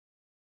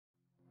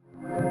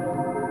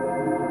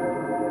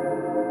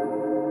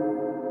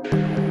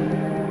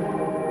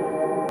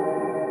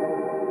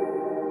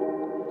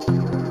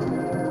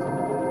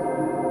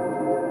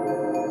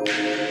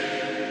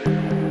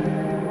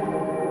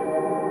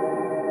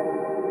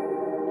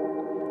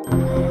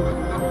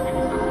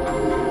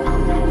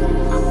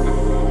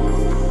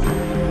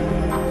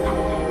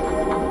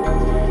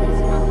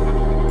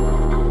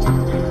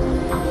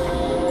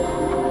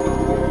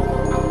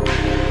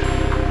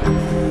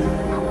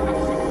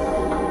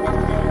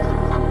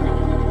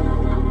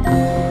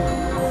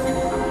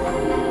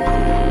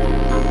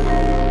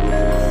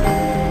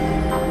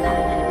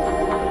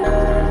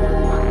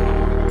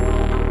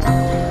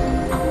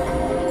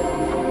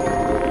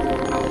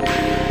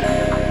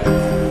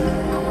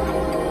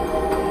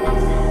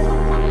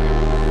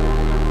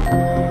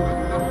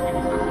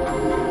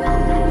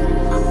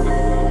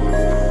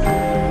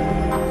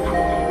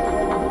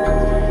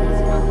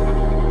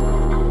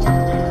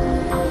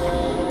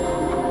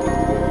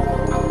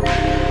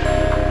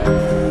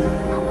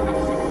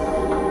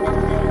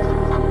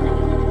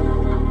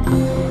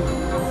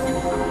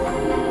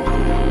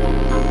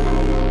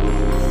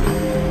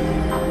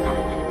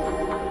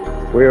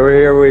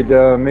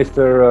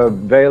Mr.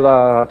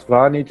 Béla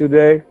Hatvany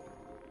today.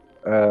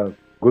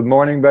 Good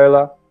morning,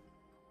 Béla.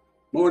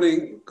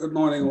 Morning. Good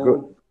morning, Good,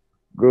 all.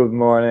 good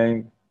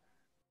morning.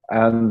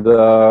 And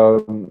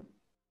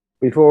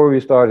before we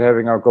start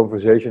having our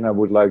conversation, I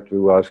would like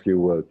to ask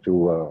you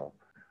to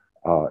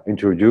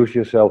introduce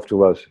yourself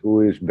to us.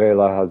 Who is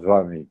Béla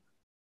Hatvany?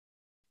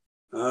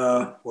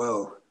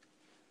 Well,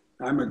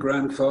 I'm a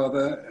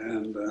grandfather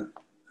and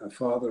a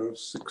father of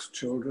 6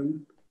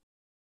 children.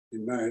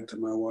 Been married to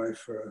my wife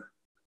for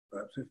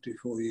about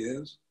 54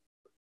 years.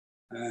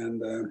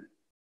 And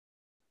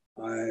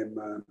I'm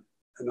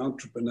an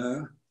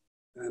entrepreneur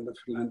and a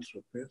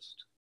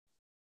philanthropist.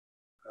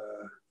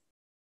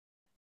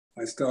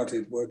 I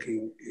started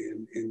working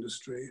in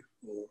industry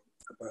for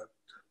about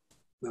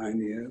 9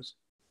 years,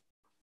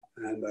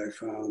 and I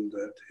found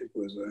that it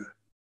was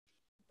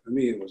for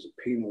me, it was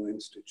a penal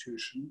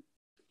institution.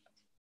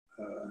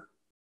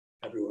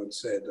 Everyone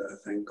said,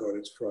 thank God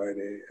it's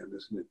Friday, and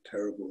isn't it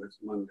terrible, it's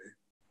Monday.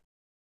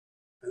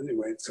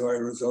 Anyway, so I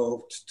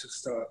resolved to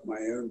start my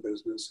own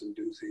business and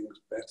do things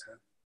better.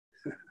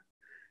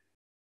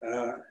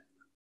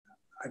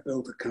 I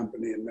built a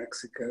company in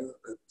Mexico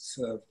that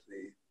served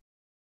the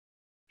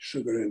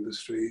sugar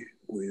industry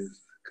with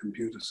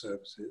computer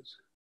services.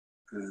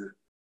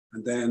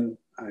 And then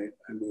I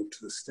moved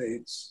to the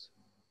States.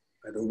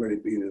 I'd already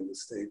been in the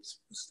States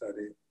for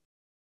study.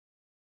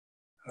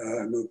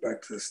 I moved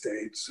back to the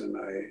States and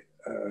I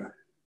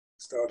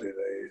started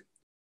a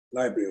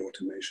library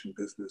automation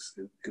business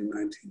in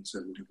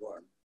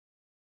 1971.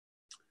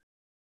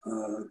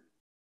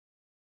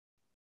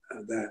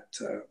 That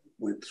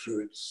went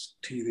through its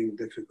teething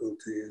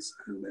difficulties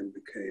and then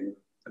became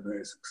a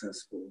very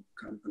successful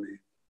company.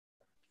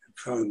 It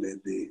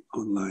founded the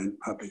online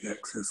public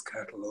access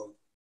catalog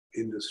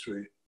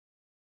industry.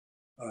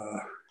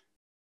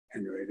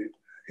 Anyway,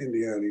 in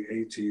the early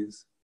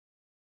 80s,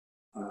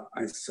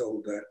 I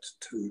sold that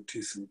to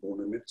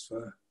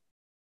Thyssen-Bornemisza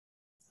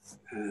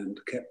and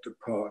kept a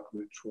part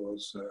which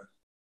was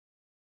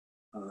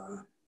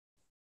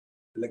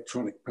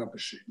electronic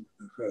publishing,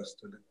 the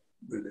first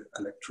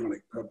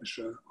electronic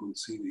publisher on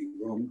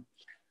CD-ROM.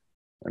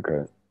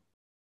 Okay.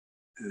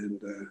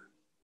 And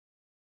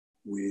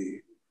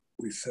we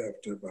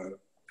served about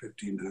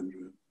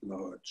 1,500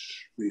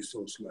 large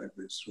resource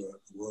libraries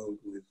throughout the world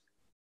with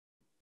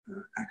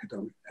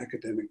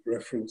academic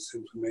reference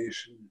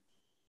information.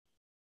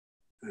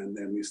 And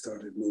then we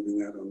started moving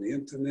that on the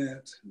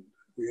internet. And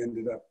we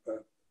ended up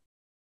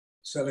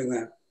selling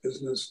that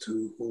business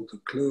to Walter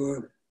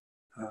Kluwer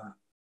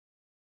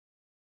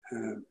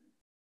for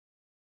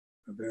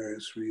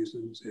various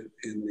reasons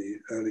in the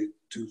early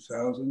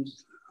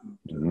 2000s,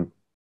 after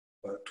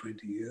about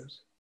 20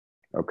 years.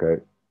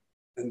 Okay.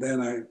 And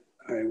then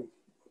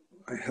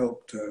I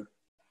helped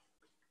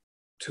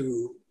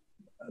 2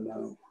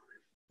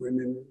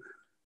 women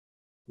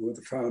who were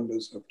the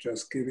founders of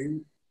Just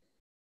Giving.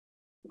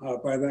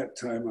 By that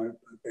time, I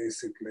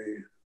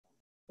basically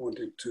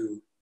wanted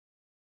to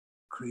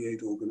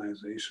create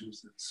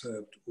organizations that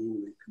served all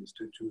the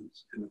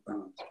constituents in a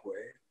balanced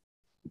way.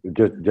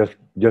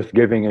 Just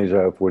Giving is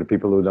for the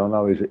people who don't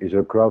know is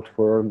a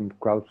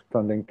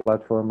crowdfunding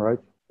platform, right?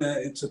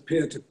 It's a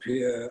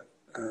peer-to-peer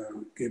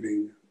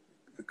giving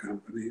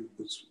company. It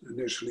was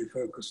initially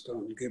focused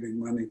on giving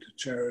money to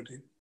charity.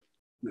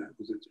 That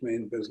was its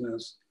main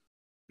business.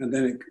 And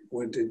then it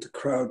went into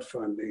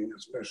crowdfunding,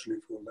 especially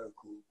for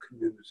local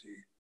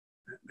community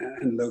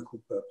and local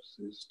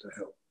purposes to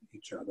help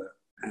each other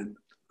and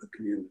the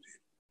community.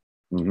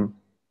 Mm-hmm.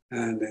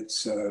 And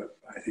it's,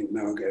 I think,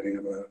 now getting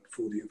about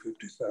 40 or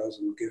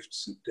 50,000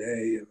 gifts a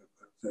day, of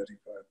about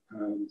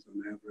 £35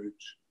 on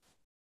average.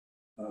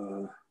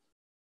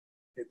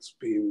 It's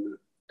been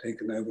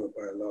taken over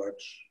by a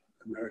large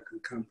American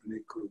company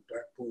called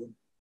Blackboard.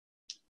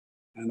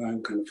 And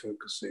I'm kind of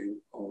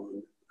focusing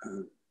on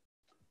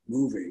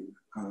moving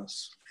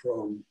us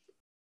from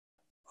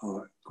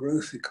our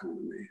growth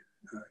economy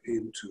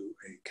into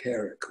a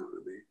care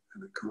economy,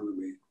 an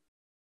economy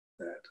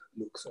that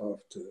looks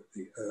after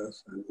the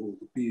earth and all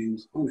the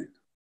beings on it.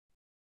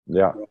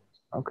 Yeah,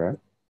 okay.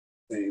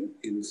 An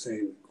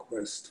insane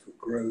quest for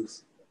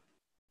growth,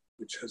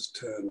 which has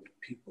turned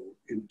people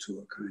into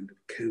a kind of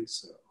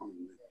cancer on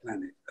the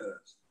planet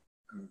Earth,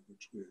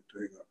 which we're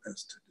doing our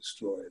best to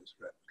destroy as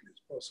rapidly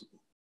as possible.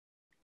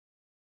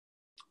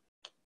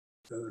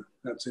 So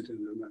that's it in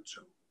a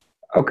nutshell.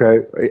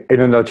 Okay,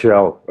 in a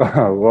nutshell.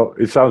 Well,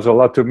 it sounds a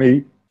lot to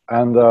me.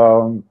 And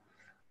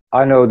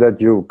I know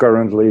that you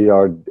currently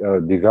are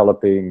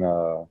developing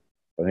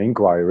an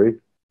inquiry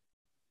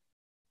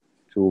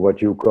to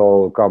what you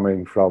call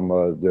coming from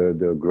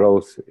the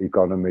growth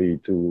economy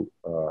to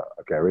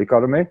a care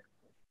economy.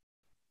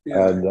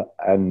 Yeah.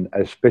 And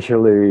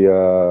especially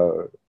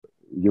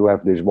you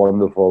have this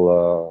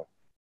wonderful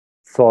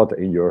thought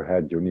in your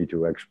head you need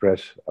to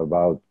express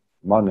about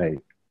money.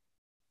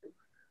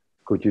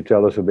 Could you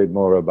tell us a bit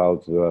more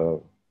about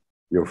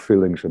your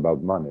feelings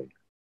about money?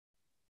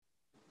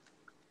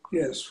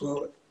 Yes,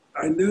 well,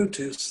 I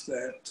noticed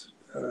that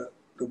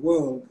the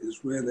world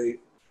is really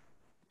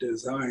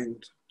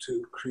designed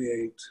to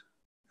create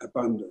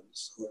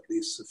abundance, or at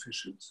least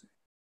sufficiency.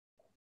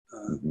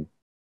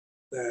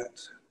 That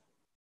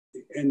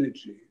the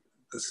energy,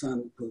 the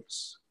sun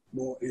puts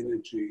more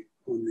energy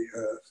on the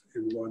earth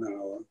in 1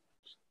 hour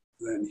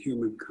than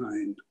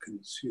humankind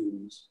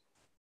consumes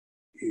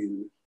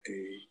in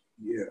a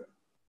year.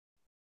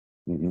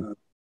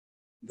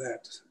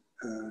 That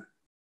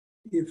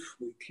if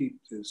we keep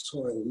the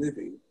soil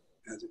living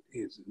as it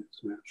is in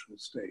its natural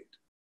state,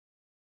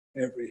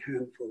 every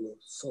handful of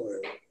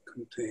soil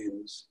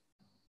contains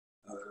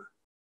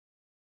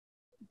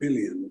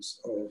billions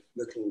of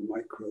little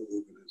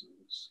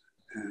microorganisms,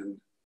 and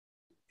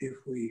if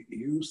we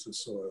use the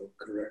soil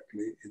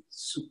correctly,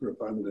 it's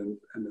superabundant,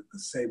 and at the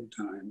same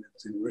time,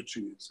 it's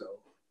enriching itself.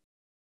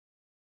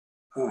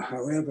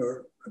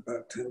 However,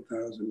 about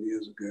 10,000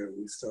 years ago,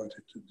 we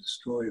started to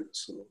destroy the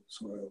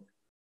soil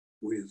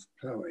with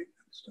plowing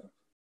and stuff.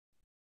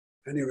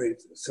 Anyway,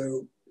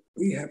 so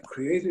we have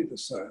created a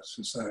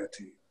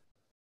society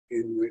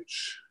in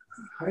which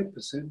a high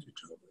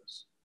percentage of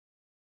us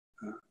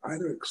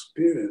either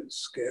experience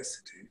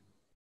scarcity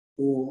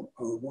or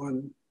are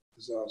one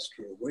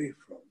disaster away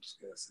from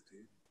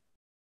scarcity,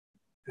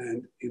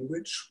 and in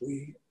which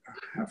we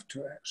have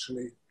to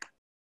actually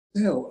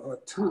sell our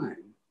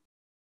time,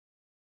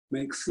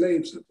 make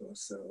slaves of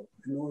ourselves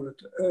in order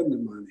to earn the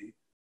money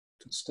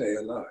to stay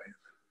alive.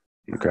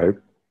 Okay.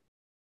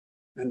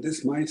 And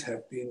this might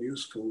have been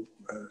useful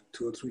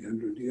 200 or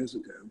 300 years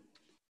ago.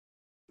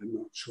 I'm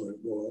not sure it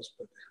was,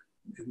 but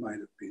it might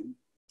have been.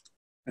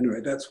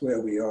 Anyway, that's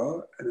where we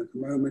are. And at the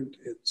moment,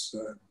 it's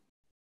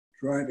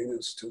driving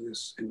us to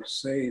this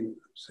insane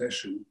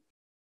obsession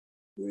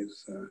with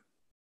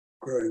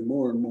growing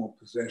more and more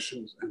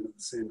possessions and at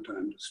the same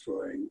time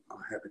destroying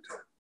our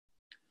habitat.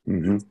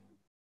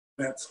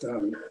 That's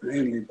done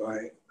mainly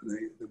by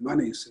the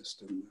money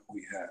system that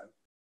we have,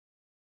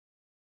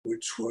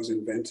 which was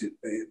invented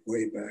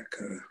way back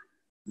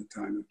the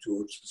time of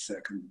George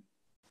II.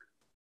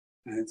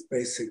 And it's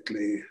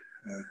basically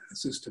a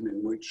system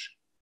in which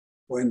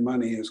when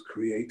money is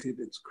created,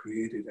 it's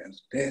created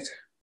as debt.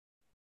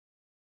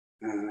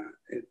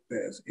 It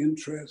bears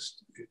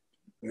interest, it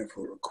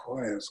therefore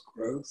requires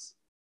growth,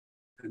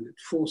 and it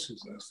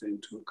forces us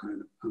into a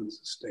kind of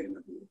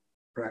unsustainable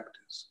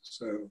practice.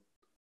 So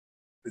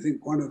I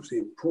think one of the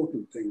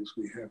important things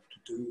we have to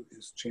do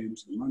is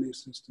change the money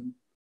system.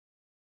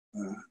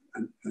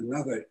 And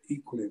another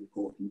equally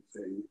important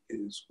thing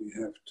is we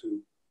have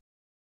to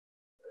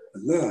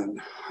learn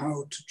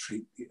how to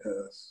treat the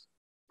earth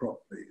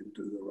properly and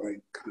do the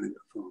right kind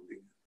of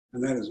farming.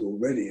 And that is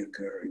already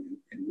occurring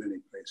in many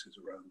places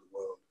around the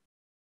world.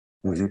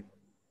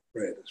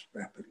 Spread as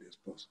rapidly as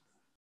possible.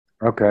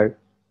 Okay.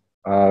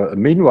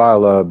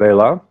 Meanwhile,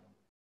 Béla,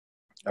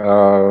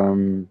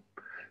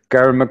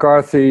 Karen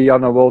McCarthy,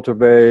 Janne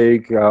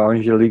Wolterbeek,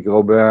 Angelique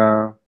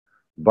Robin,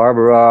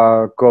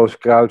 Barbara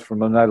Koos-Kruid from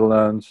the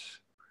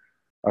Netherlands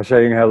are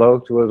saying hello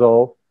to us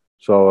all.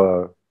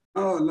 So,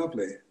 oh,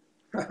 lovely.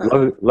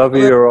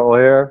 lovely you're all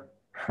here.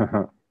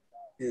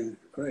 Yeah,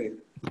 great.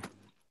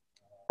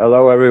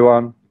 Hello,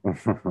 everyone.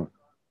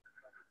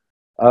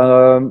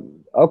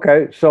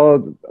 Okay,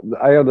 so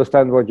I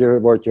understand what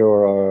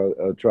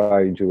you're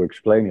trying to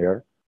explain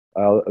here.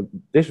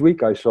 This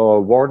week I saw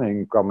a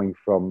warning coming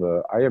from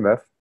the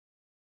IMF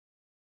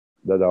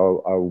that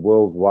our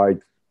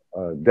worldwide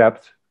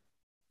debt,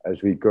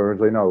 as we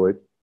currently know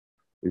it,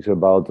 is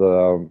about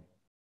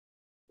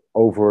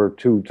over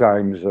 2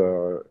 times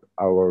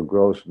our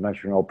gross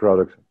national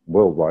product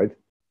worldwide.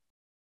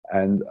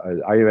 And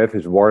IMF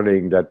is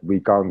warning that we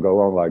can't go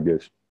on like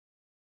this.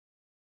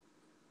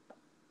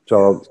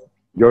 So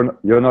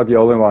you're not the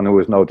only one who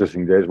is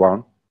noticing this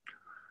one.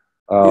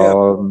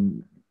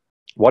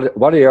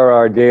 What are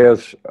your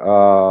ideas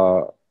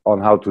on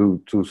how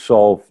to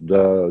solve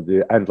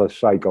the endless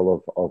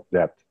cycle of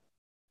debt?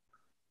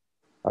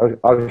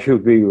 How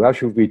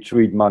should we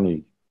treat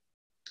money?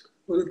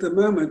 Well, at the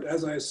moment,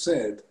 as I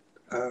said,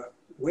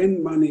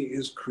 when money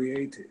is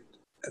created,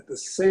 at the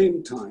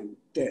same time,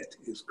 debt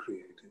is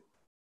created.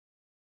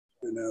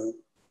 You know,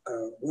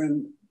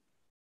 when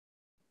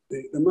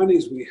the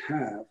monies we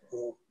have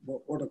are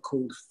what are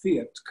called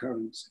fiat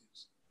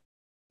currencies.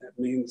 That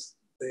means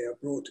they are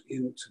brought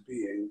into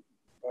being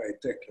by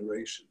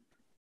declaration.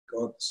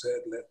 God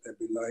said, let there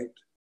be light,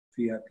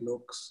 fiat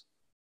lux.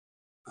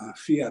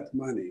 Fiat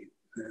money,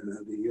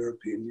 the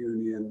European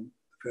Union,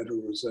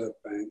 Federal Reserve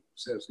Bank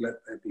says, let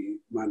there be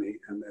money,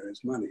 and there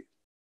is money.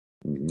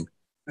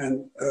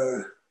 And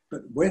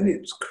but when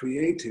it's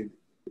created,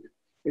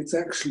 it's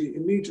actually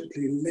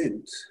immediately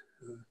lent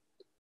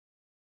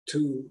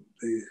to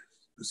the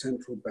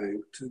central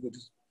bank,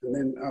 and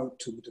then out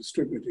to the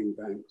distributing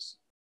banks,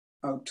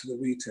 out to the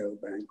retail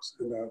banks,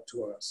 and out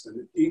to us. And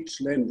at each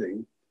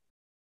lending,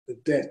 the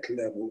debt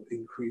level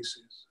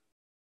increases.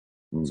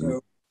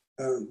 So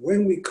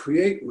when we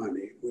create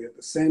money, we're at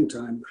the same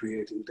time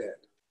creating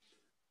debt.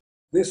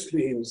 This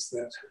means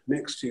that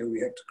next year we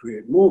have to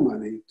create more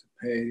money to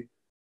pay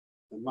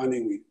the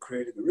money we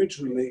created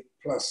originally,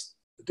 plus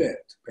the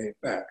debt to pay it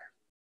back,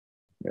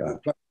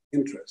 plus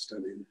interest, I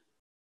mean.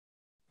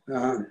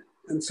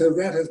 And so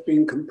that has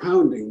been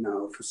compounding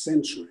now for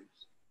centuries.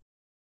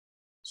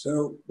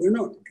 So we're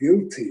not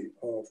guilty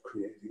of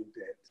creating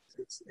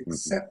debt,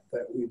 except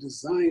that we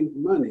designed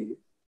money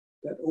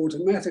that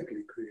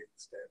automatically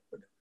creates debt.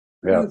 But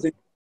I don't think,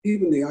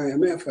 even the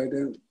IMF,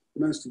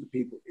 most of the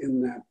people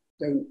in that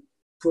don't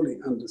fully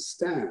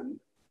understand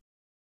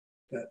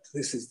that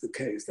this is the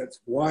case. That's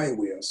why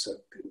we are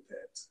soaked in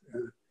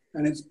debt.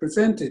 And it's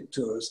presented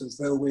to us as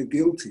though we're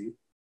guilty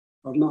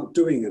of not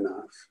doing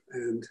enough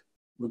and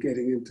we're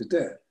getting into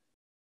debt.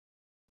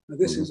 Now,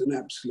 this is an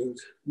absolute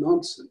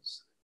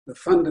nonsense. The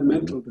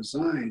fundamental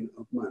design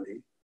of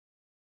money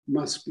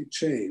must be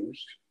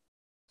changed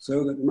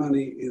so that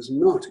money is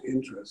not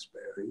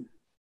interest-bearing,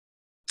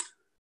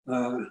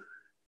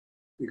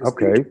 because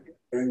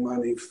interest-bearing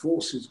money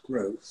forces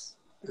growth,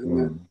 and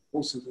that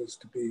forces us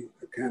to be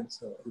a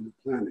cancer on the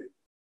planet.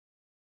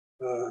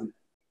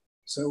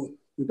 So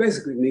we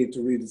basically need to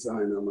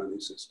redesign our money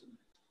system.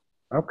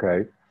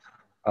 Okay.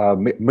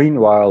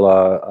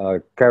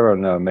 Meanwhile,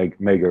 Karen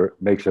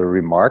makes a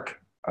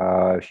remark.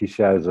 She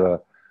says,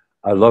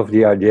 I love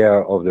the idea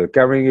of the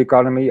carrying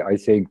economy. I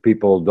think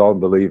people don't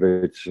believe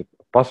it's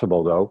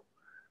possible, though.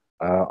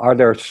 Are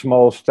there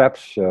small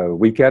steps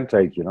we can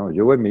take,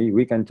 you and me,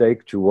 we can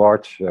take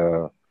towards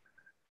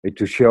it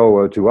to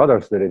show to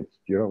others that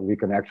we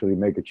can actually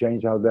make a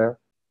change out there?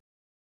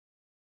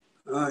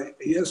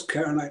 Yes,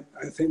 Karen,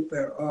 I think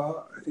there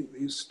are. I think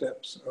these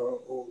steps are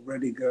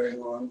already going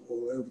on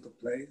all over the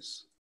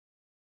place.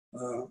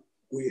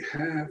 We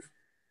have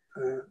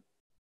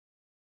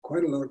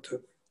quite a lot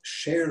of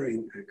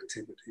sharing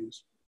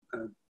activities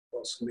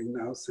blossoming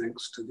now,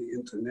 thanks to the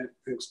internet,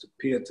 thanks to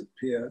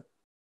peer-to-peer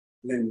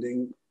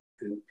lending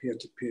and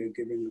peer-to-peer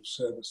giving of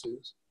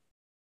services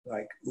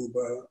like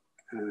Uber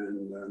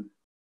and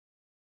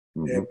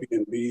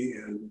Airbnb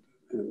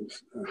and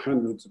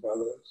hundreds of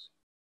others.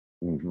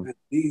 And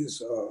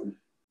these are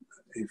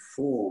a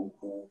form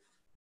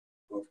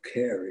of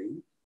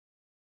caring.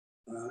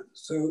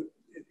 So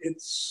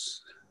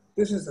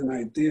this is an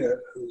idea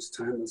whose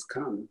time has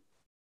come.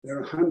 There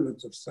are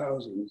hundreds of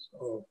thousands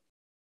of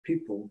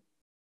people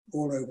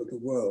all over the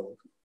world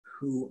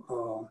who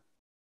are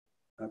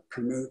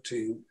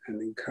promoting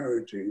and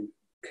encouraging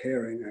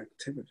caring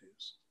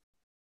activities.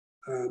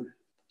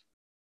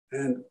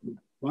 And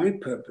my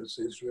purpose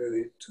is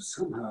really to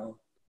somehow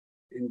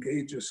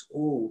engage us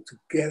all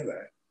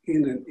together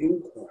in an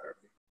inquiry,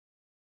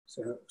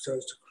 so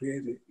as to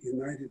create a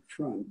united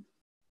front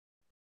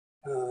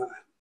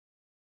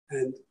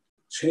and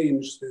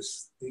change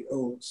the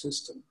old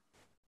system.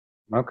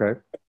 Okay.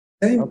 At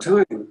the same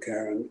time,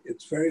 Karen,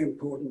 it's very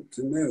important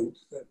to note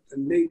that the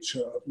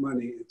nature of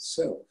money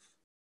itself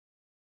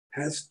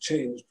has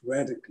changed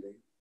radically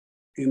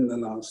in the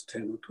last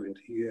 10 or 20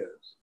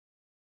 years.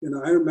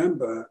 I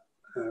remember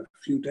a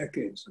few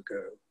decades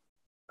ago,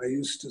 I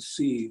used to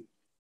see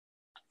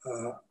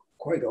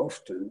quite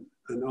often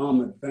an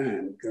armored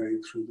van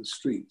going through the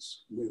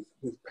streets with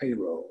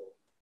payroll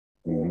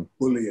or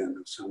bullion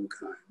of some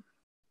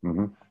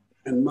kind.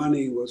 And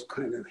money was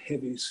kind of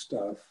heavy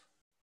stuff,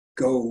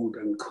 gold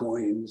and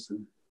coins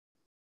and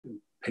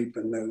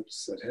paper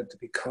notes that had to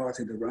be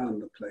carted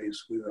around the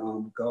place with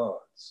armed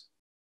guards.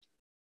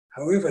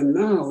 However,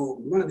 now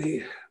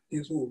money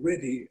is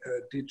already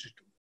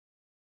digital.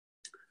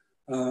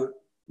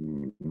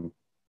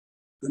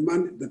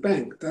 The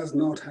bank does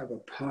not have a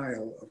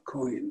pile of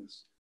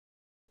coins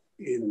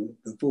in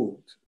the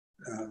vault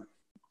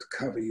to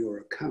cover your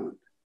account.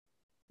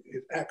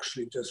 It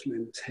actually just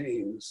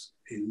maintains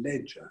a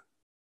ledger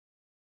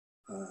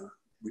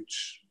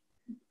which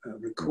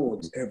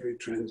records every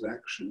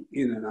transaction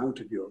in and out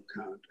of your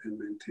account and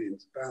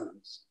maintains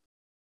balance.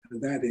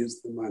 And that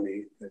is the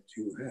money that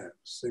you have.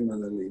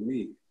 Similarly,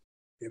 me,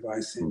 if I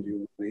send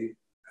you money,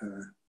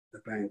 the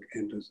bank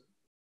enters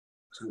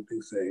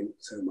something saying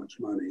so much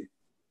money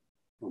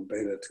from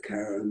Béla to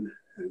Karen,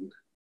 and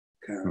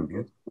Karen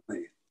gets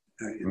money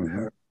in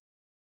her,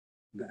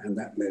 and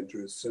that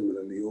ledger is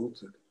similarly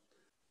altered.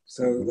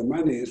 So the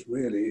money is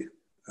really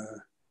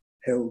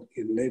held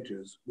in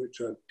ledgers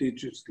which are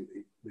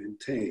digitally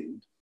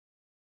maintained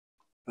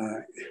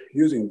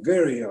using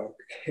very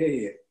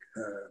archaic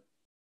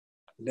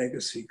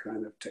legacy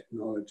kind of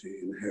technology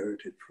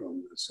inherited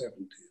from the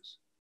 70s.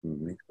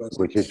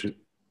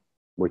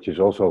 Which is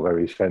also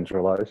very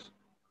centralized.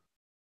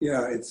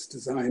 Yeah, it's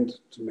designed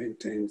to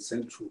maintain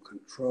central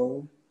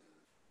control.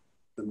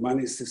 The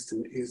money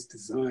system is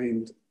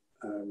designed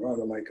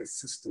rather like a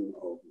system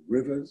of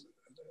rivers,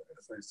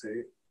 as I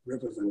say,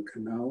 rivers and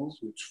canals,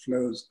 which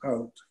flows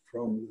out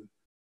from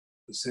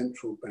the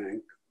central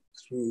bank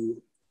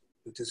through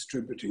the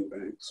distributing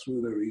banks,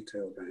 through the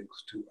retail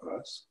banks to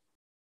us.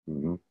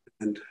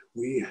 And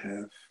we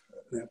have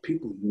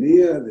people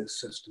near this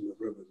system of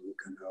rivers and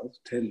canals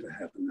tend to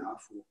have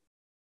enough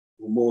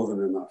or more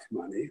than enough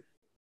money.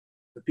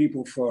 The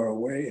people far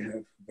away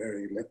have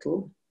very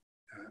little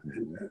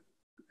and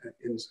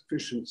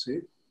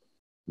insufficiency.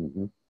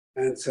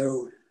 And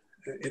so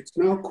it's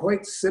now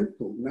quite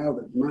simple, now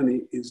that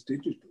money is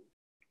digital,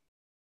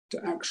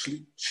 to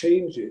actually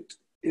change it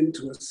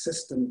into a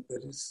system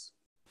that is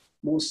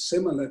more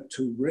similar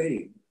to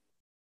rain,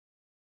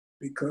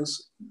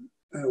 because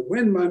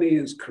when money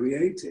is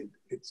created,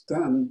 it's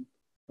done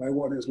by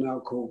what is now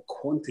called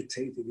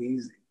quantitative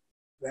easing.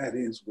 That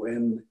is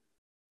when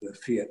the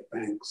fiat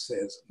bank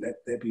says, let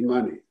there be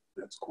money.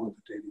 That's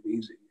quantitative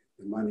easing.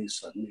 The money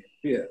suddenly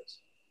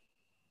appears.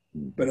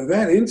 But at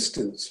that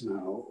instance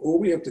now, all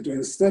we have to do,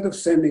 instead of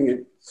sending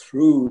it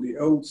through the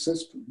old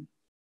system,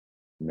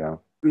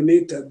 we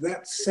need to, at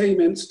that same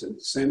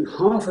instance, send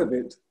half of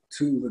it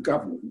to the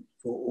government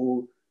for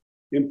all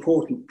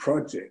important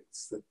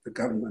projects that the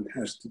government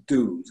has to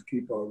do to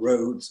keep our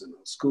roads and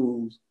our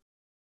schools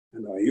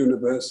and our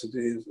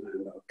universities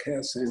and our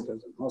care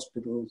centers and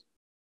hospitals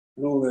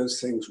and all those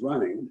things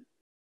running.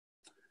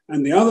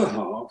 And the other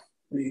half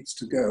needs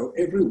to go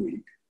every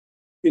week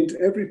into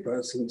every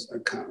person's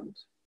account,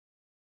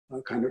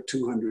 a kind of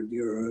 €200,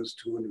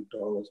 $200,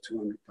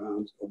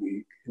 £200 a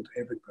week into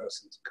every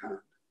person's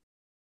account,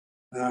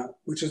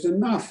 which is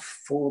enough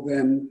for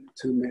them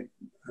to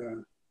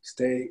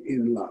stay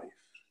in life,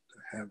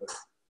 to have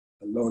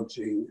a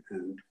lodging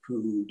and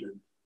food and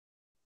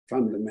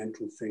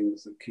fundamental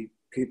things that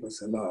keep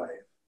us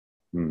alive.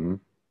 Mm-hmm.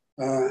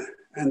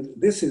 And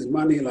this is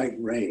money like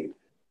rain.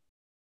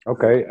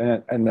 Okay,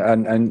 and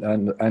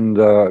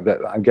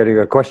I'm getting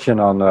a question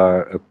on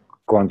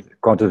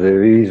quantitative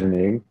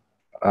reasoning.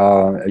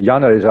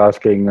 Jana is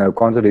asking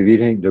quantitative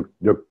easing,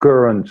 the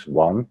current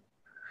one,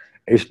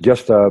 is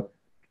just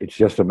it's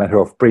just a matter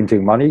of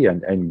printing money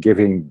and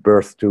giving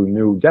birth to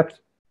new debt,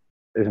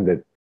 isn't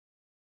it?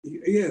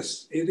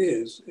 Yes, it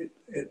is.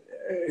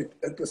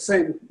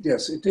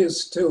 Yes, it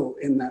is still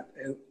in that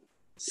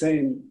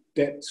same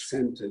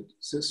debt-centered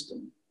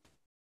system.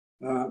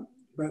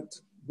 But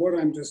what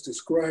I'm just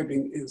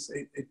describing is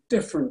a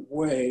different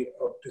way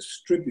of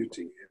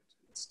distributing it.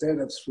 Instead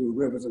of through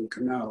rivers and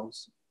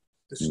canals,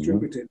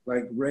 distribute it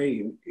like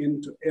rain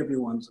into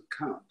everyone's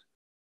account.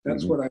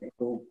 That's what I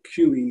call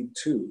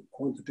QE2,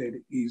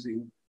 quantitative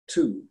easing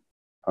 2.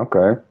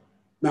 Okay.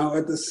 Now,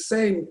 at the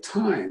same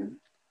time,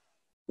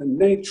 the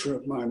nature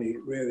of money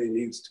really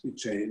needs to be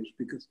changed,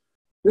 because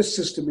this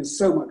system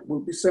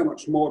will be so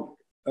much more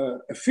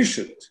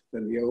efficient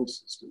than the old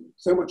system,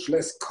 so much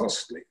less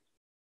costly.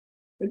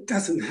 It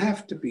doesn't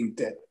have to be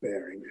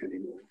debt-bearing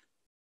anymore.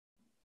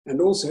 And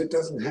also, it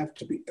doesn't have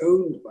to be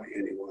owned by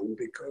anyone,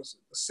 because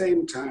at the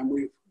same time,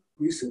 we've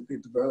recently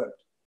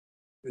developed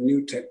a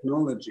new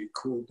technology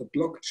called the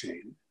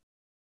blockchain.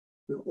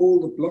 Now, all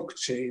the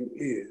blockchain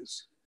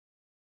is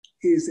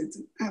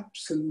it's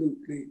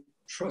absolutely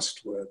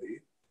trustworthy,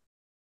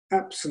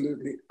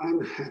 absolutely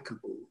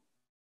unhackable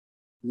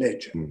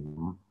ledger.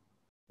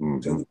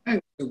 So the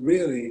banks are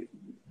really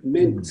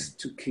meant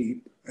to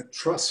keep a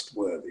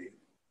trustworthy,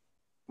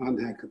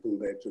 unhackable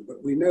ledger.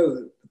 But we know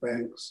that the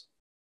banks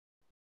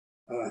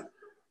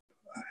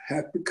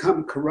have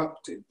become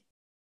corrupted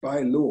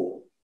by law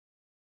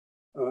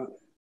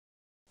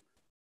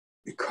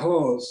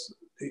because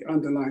the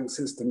underlying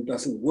system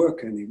doesn't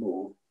work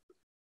anymore.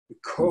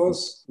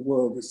 Because the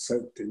world is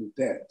soaked in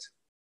debt,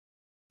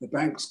 the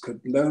banks could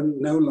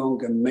no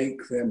longer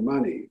make their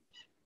money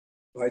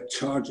by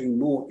charging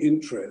more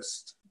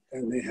interest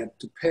than they had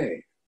to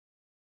pay.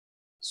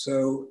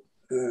 So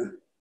the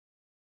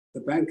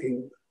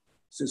banking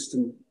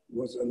system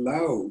was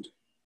allowed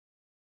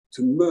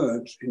to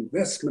merge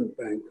investment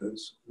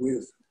bankers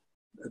with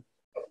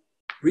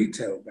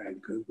retail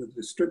bankers, with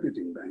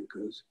distributing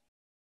bankers,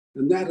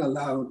 and that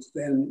allowed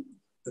then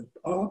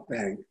our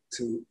bank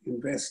to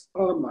invest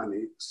our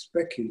money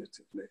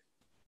speculatively.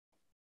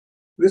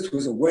 This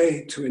was a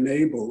way to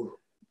enable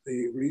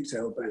the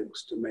retail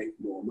banks to make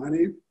more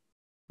money,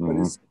 but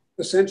it's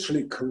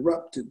essentially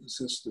corrupted the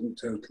system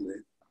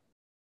totally.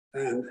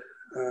 And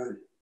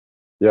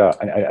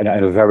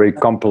and a very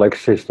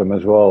complex system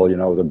as well. You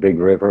know, the big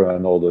river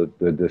and all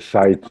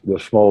the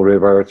small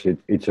rivers.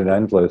 It's an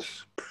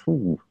endless.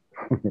 Yeah,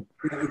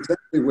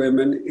 exactly,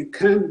 Wim.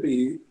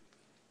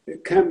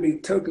 It can be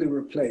totally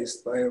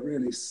replaced by a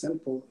really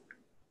simple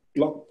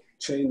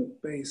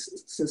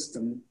blockchain-based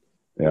system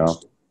which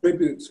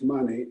distributes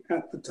money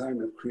at the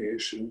time of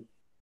creation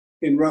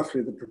in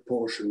roughly the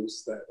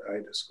proportions that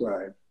I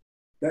described.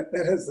 That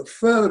has the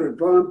further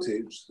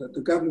advantage that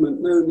the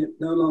government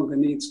no longer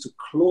needs to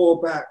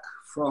claw back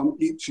from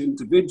each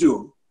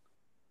individual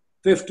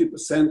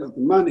 50% of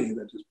the money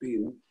that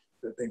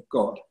they've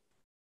got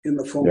in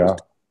the form of,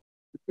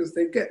 because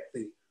they get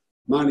the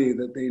money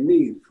that they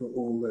need for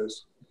all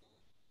those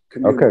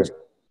communities.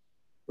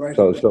 Right,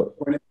 so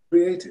when it's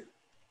created.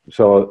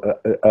 So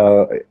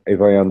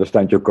if I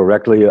understand you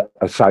correctly,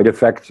 a side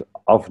effect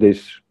of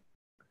this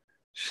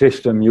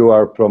system you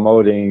are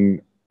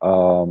promoting,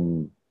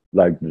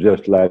 like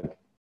just let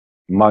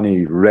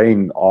money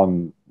rain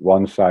on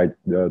one side,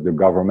 the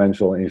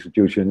governmental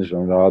institutions,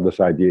 on the other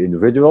side, the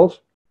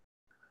individuals,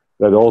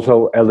 that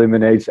also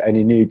eliminates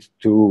any need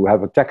to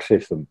have a tax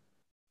system.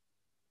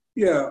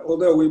 Yeah,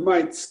 although we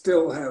might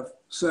still have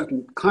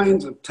certain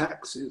kinds of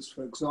taxes,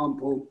 for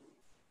example,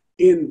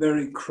 in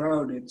very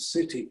crowded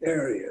city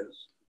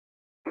areas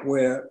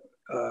where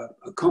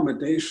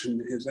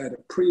accommodation is at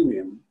a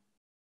premium,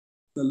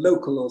 the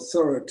local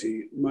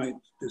authority might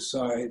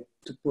decide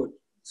to put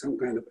some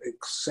kind of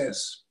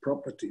excess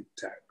property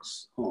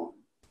tax on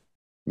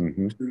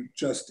to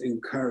just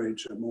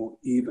encourage a more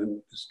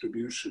even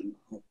distribution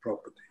of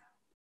property.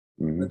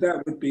 But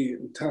that would be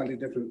entirely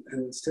different.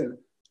 And instead,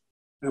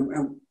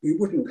 and we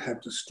wouldn't have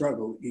to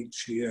struggle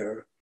each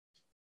year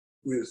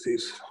with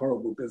this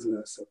horrible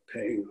business of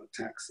paying our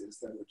taxes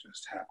that would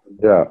just happen.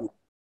 Yeah.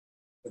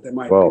 But there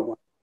might be one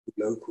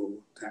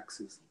local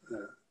taxes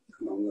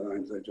along the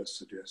lines I just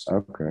suggested.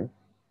 Okay.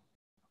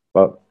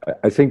 Well,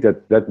 I think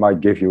that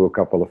might give you a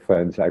couple of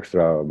fans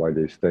extra by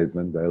this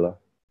statement, Béla.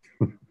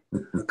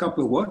 A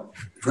couple of what?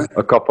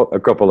 a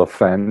couple of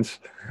fans.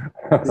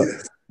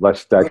 Yes.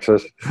 Less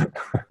taxes.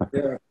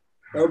 Yeah.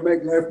 That would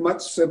make life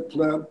much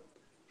simpler.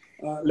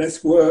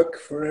 Less work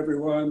for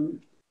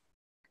everyone.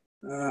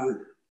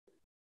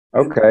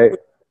 Okay.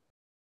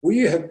 We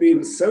have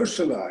been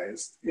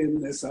socialized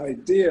in this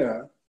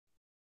idea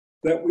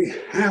that we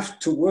have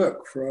to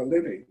work for our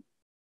living,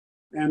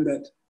 and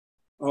that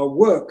our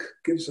work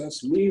gives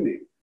us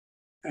meaning,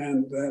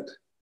 and that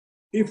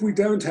if we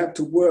don't have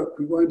to work,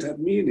 we won't have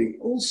meaning.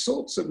 All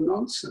sorts of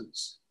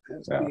nonsense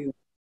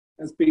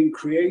has been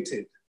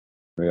created.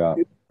 Yeah.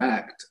 In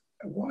fact,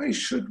 why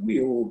should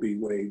we all be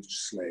wage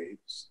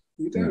slaves?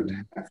 We don't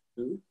have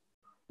to.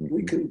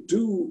 We can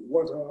do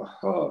what our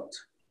heart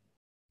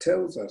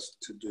tells us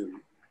to do.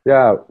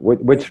 Yeah,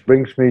 which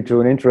brings me to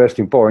an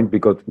interesting point,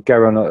 because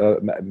Karen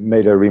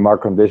made a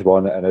remark on this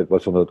one, and it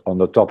was on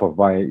the top of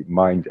my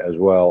mind as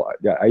well.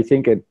 Yeah, I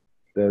think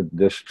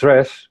the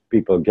stress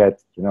people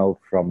get,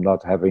 from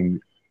not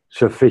having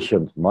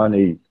sufficient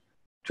money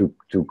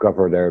to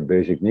cover their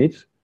basic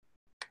needs.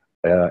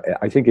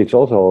 I think it's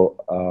also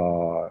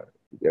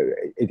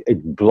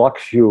it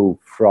blocks you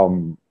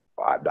from,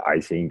 I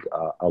think,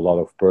 a lot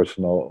of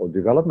personal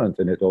development,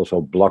 and it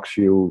also blocks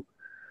you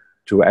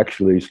to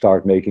actually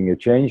start making a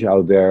change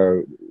out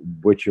there,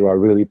 which you are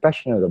really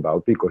passionate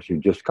about, because you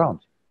just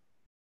can't.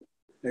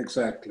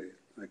 Exactly.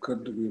 I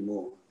couldn't agree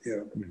more.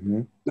 Yeah.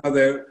 Now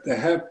there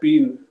have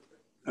been,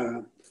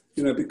 there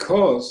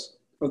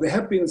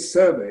have been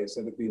surveys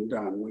that have been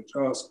done which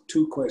ask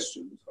two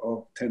questions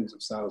of tens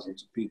of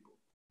thousands of people.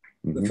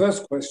 The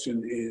first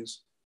question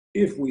is,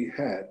 if we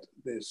had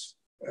this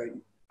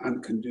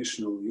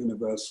unconditional,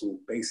 universal,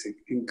 basic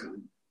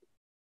income,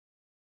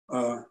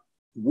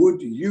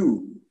 would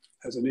you,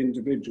 as an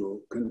individual,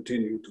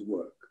 continue to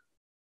work?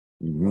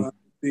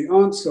 The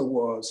answer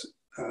was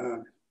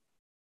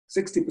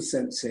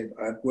 60% said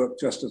I'd work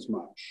just as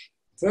much.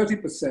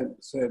 30%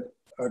 said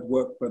I'd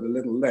work but a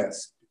little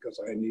less because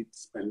I need to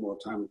spend more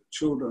time with the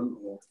children,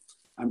 or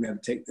I'm going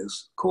to take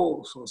this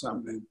course or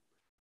something.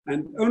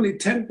 And only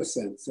 10%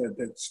 said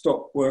they'd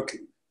stop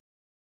working.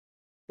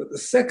 But the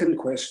second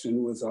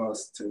question was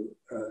asked to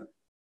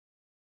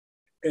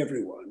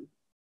everyone,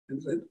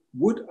 and said,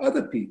 would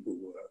other people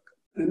work?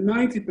 And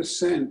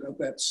 90% of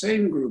that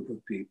same group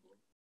of people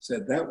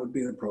said that would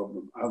be the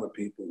problem. Other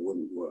people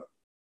wouldn't work.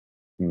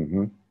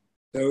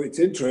 So it's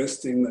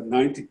interesting that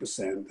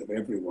 90% of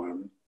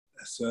everyone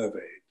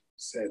surveyed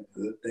said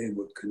that they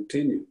would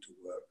continue to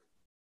work.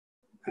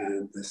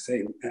 And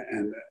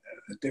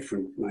a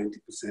different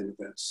 90% of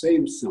that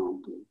same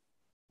sample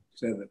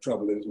said the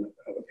trouble is that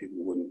other people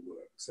wouldn't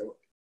work. So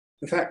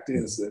the fact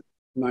is that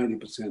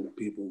 90% of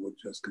people would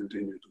just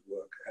continue to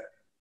work at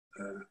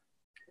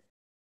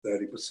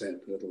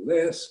 30% a little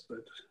less,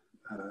 but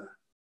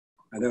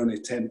and only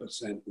 10%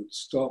 would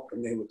stop,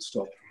 and they would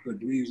stop for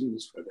good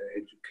reasons, for their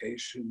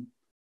education,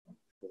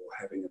 for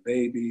having a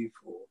baby,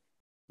 for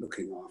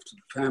looking after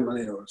the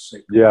family or a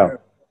sick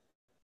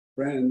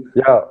friend.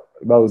 Yeah,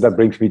 well, that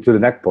brings me to the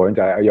next point.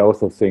 I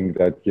also think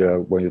that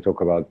when you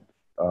talk about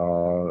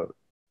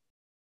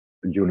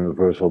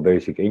universal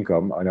basic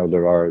income, I know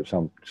there are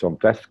some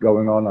tests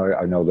going on.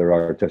 I know there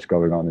are tests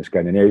going on in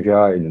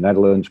Scandinavia, in the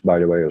Netherlands, by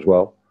the way, as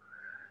well.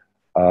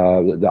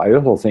 I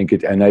also think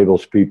it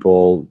enables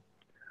people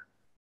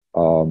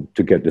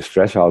to get the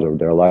stress out of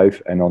their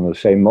life, and on the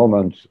same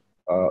moment,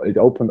 it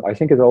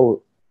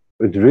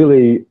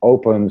really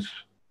opens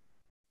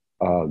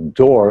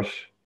doors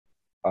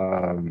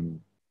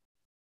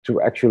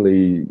to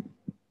actually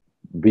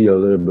be a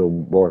little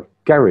bit more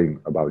caring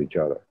about each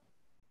other,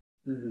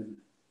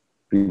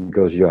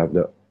 because you have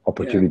the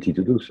opportunity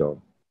to do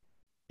so.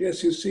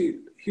 Yes, you see,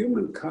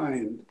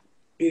 humankind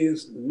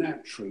is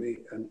naturally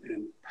an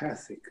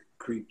empathic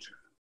creature.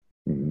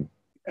 We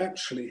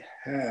actually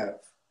have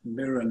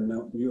mirror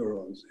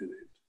neurons in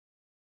it.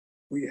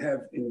 We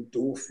have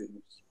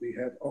endorphins, we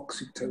have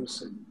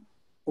oxytocin,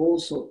 all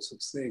sorts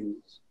of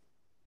things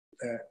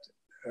that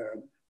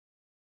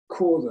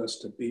cause us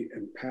to be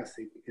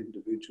empathic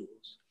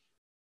individuals.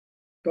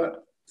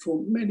 But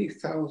for many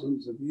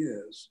thousands of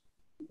years,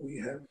 we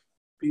have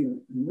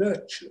been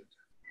nurtured,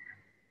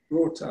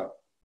 brought up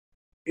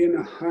in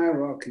a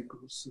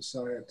hierarchical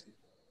society.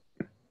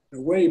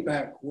 Way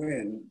back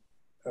when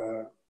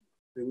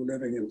we were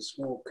living in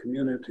small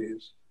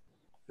communities,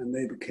 and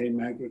they became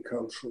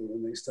agricultural,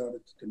 and they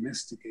started to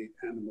domesticate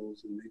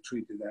animals, and they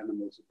treated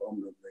animals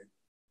abominably.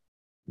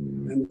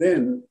 And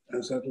then,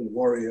 as little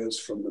warriors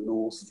from the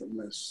north, from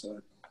this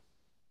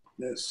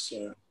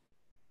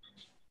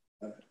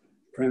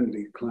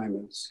friendly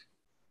climates,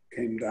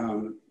 came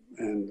down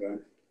and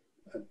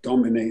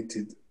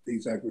dominated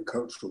these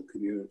agricultural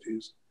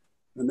communities,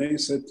 and they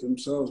said to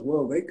themselves,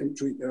 well, they can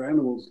treat their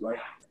animals like,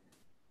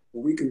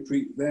 well, we can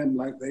treat them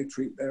like they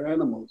treat their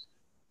animals.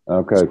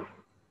 Okay. So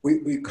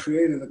we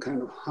created a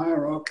kind of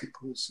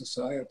hierarchical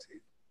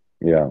society.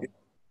 Yeah.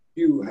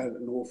 Few had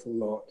an awful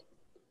lot,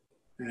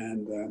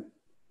 and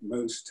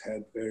most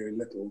had very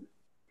little.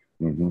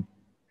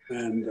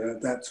 And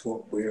that's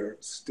what we're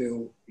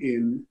still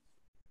in.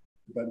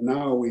 But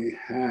now we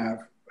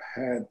have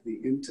had the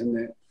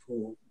internet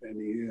for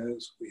many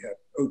years. We have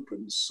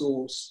open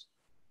source.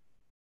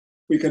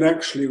 We can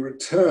actually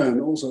return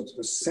all sorts of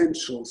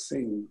essential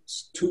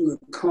things to the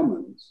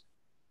commons.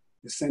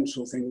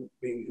 Essential thing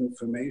being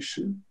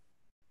information.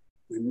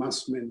 We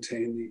must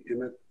maintain the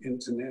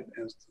internet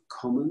as the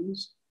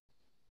commons.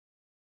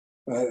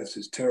 This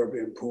is terribly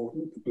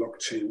important. The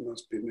blockchain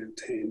must be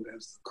maintained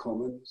as the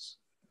commons.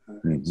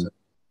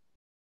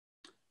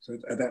 So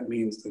that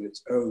means that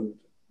it's owned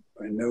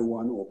by no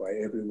one or by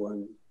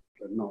everyone,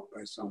 but not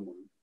by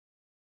someone.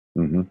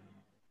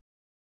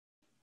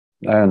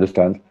 I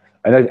understand.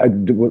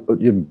 And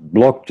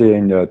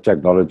blockchain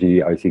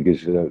technology, I think,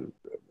 is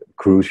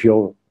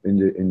crucial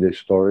in this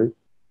story.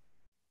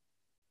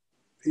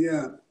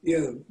 Yeah.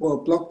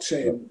 Well,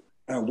 blockchain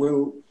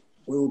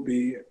will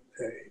be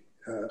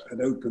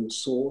an open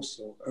source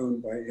or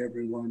owned by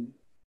everyone,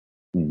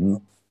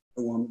 not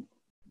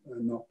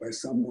by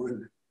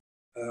someone,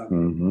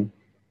 and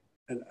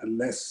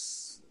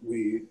unless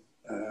we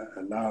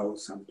allow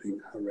something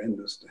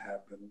horrendous to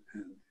happen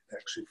and it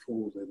actually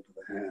falls into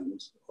the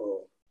hands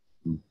of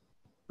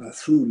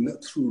through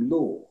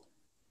law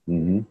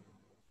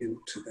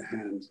into the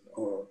hands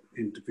of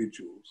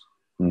individuals.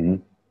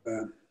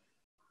 But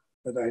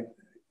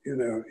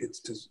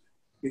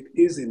it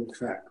is in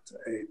fact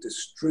a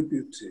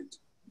distributed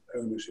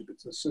ownership.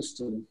 It's a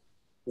system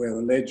where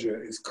the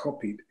ledger is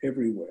copied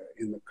everywhere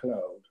in the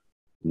cloud,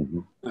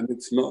 and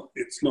it's not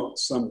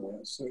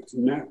somewhere. So it's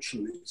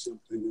naturally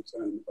something that's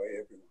owned by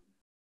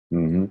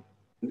everyone.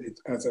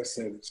 As I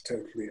said, it's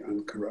totally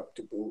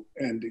uncorruptible,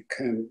 and it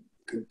can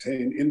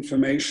contain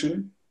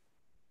information,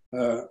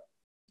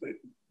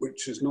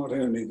 which is not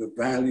only the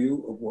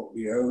value of what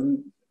we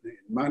own in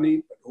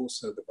money, but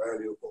also the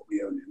value of what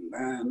we own in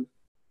land,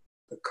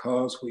 the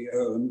cars we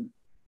own,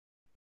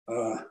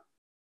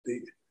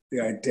 the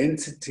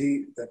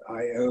identity that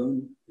I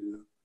own.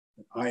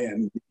 I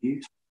am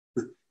me.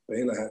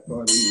 Béla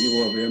Hatvany,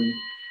 you of him,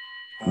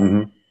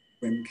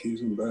 Wim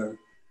Kiesenberg.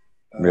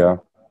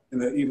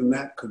 Even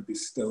that could be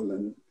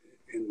stolen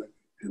in the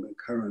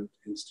current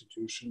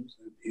institutions,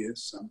 and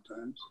is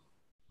sometimes.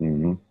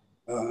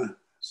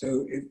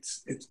 So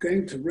it's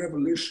going to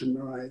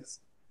revolutionize,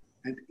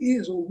 and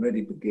is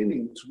already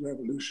beginning to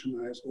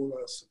revolutionize all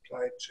our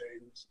supply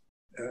chains,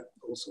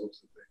 all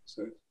sorts of things.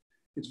 So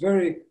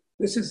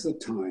this is the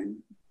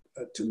time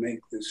to make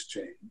this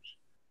change.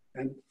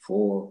 And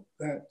for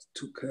that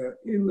to occur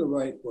in the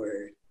right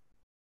way,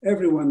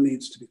 everyone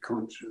needs to be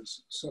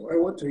conscious. So I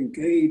want to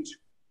engage.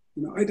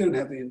 I don't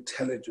have the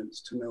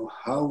intelligence to know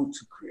how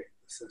to create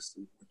the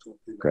system we're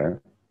talking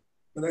about.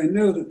 But I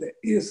know that there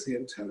is the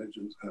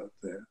intelligence out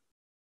there.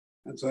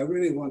 And so I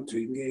really want to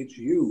engage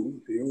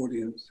you, the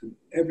audience, and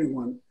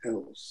everyone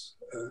else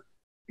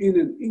in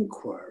an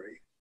inquiry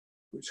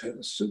which has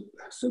a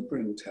super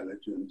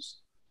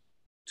intelligence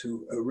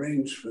to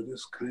arrange for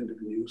this kind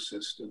of new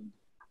system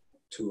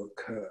to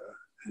occur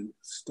and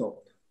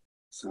stop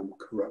some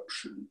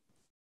corruption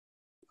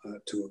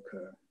to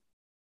occur.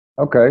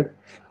 Okay.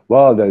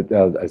 Well,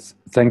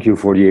 thank you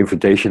for the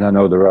invitation. I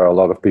know there are a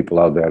lot of people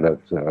out there that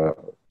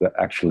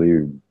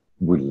actually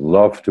would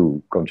love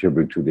to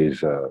contribute to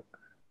this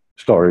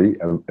story.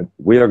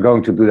 We are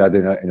going to do that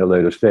in a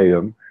later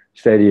stadium,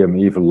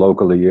 even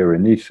locally here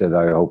in Nice, and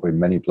I hope in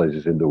many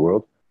places in the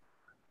world.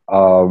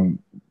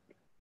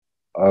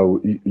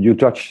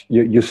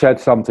 You said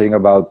something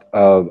about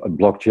a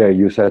blockchain.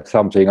 You said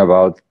something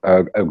about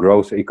a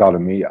growth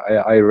economy.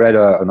 I read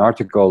an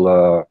article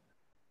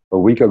a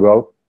week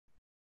ago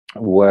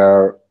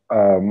where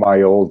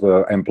my old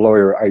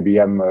employer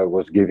IBM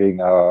was giving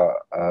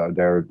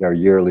their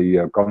yearly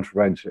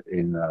conference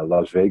in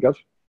Las Vegas.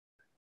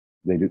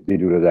 They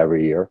do that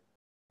every year,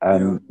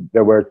 and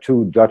there were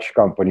two Dutch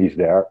companies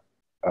there,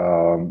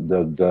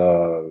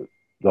 the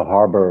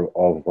harbor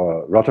of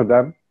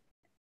Rotterdam,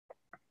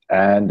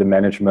 and the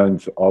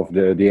management of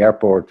the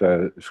airport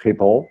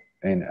Schiphol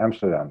in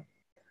Amsterdam.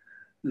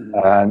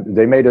 And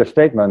they made a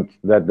statement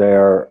that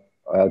they're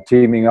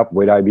teaming up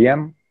with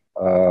IBM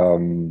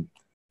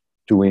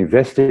to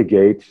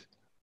investigate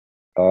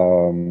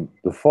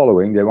the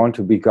following. They want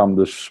to become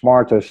the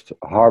smartest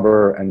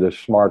harbor and the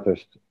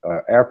smartest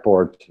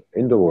airport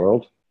in the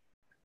world.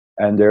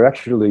 And they're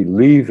actually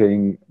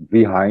leaving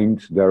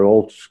behind their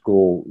old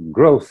school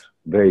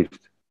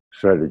growth-based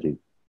strategy.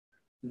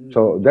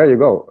 So there you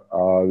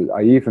go.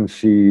 I even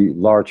see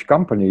large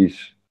companies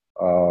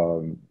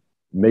um,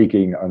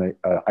 making,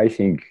 I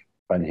think,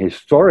 an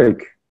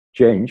historic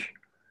change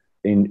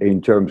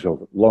in terms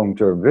of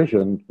long-term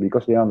vision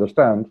because they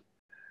understand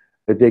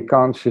that they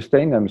can't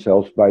sustain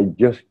themselves by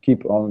just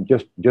keep on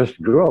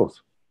just growth.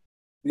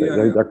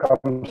 There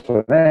comes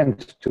an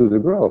end to the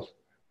growth.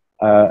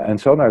 And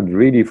so now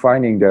really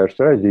finding their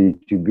strategy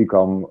to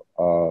become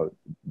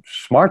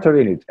smarter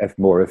in it,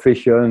 more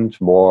efficient,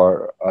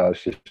 more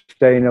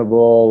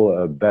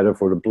sustainable, better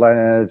for the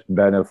planet,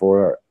 better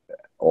for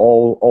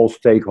all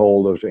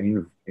stakeholders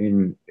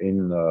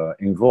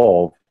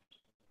involved,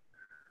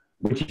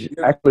 which is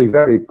actually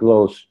very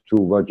close to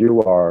what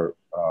you are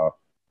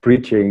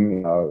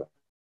preaching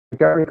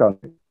carry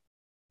economy.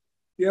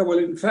 Yeah, well,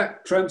 in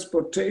fact,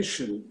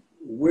 transportation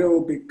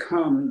will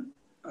become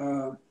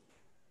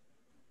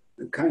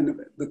kind of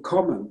the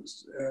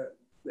commons.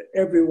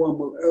 Everyone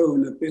will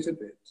own a bit of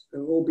it.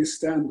 There'll all be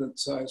standard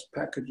sized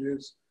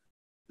packages,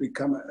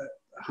 become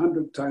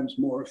 100 times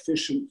more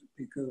efficient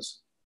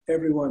because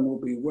everyone will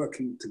be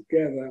working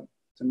together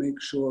to make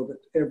sure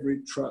that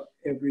every truck,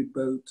 every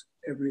boat,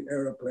 every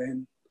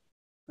aeroplane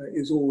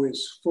is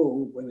always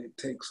full when it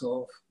takes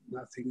off.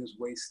 Nothing is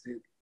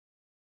wasted.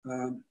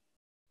 And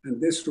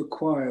this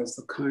requires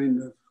the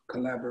kind of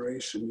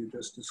collaboration you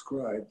just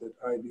described that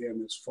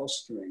IBM is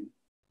fostering.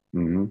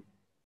 Mm-hmm.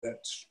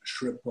 That's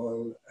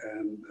Schiphol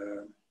and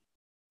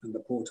the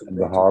Port of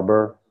the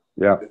harbor,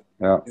 yeah,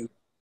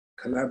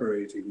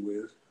 collaborating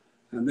with,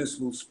 and this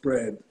will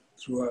spread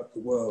throughout the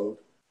world.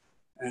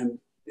 And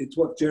it's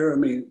what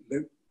Jeremy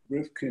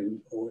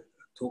Rifkin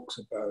talks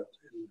about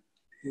in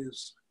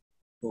his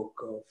book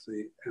of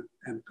the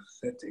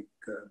empathetic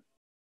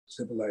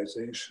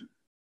civilization.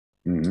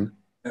 Mm-hmm.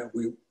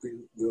 We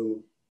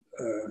will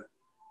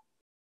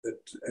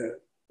that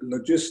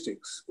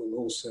logistics will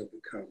also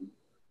become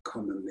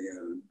commonly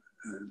owned.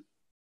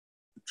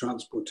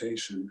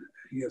 Transportation,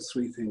 he has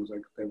three things I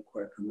don't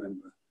quite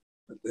remember,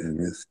 but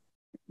there's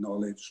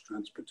knowledge,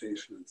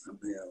 transportation, and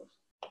something else.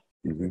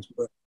 It's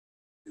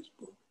his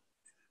book.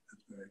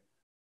 That's very.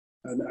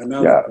 And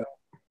another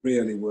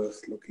really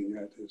worth looking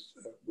at is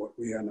what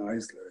Rianne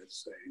Eisler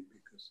is saying,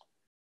 because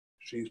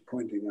she's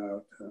pointing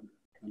out,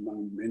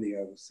 among many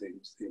other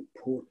things, the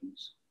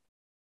importance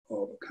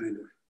of a kind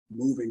of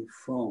moving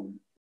from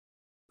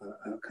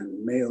a kind of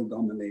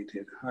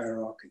male-dominated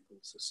hierarchical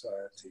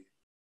society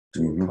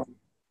to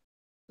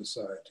a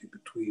society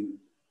between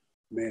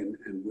men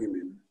and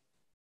women.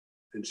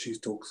 And she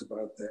talks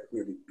about that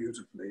really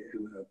beautifully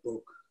in her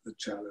book, The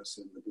Chalice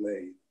and the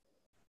Blade,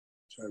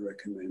 which I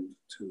recommend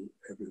to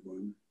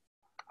everyone.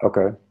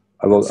 Okay,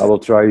 I will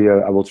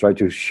try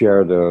to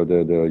share the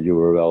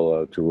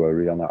URL to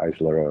Rianne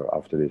Eisler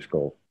after this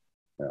call.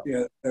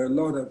 Yeah, there are a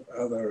lot of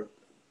other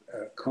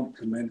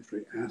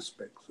complementary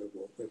aspects of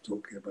what we're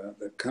talking about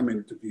that come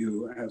into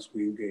view as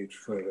we engage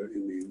further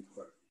in the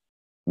inquiry.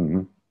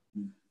 Mm-hmm.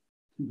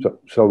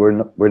 So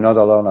we're not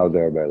alone out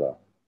there, Béla.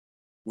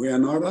 We are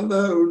not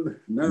alone.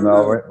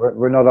 No.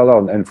 We're not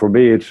alone. And for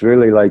me, it's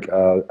really like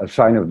a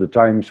sign of the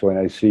times when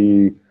I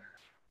see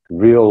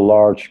real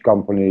large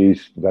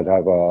companies that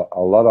have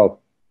a lot of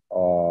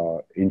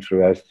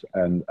interest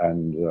and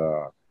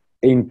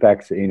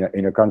impact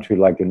in a country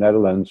like the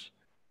Netherlands,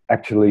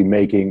 actually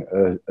making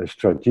a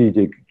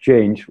strategic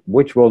change,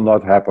 which will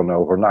not happen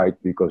overnight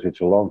because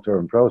it's a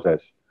long-term process.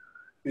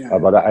 Yeah.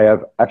 But I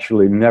have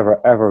actually never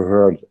ever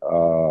heard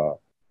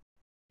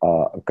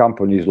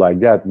companies like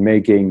that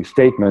making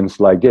statements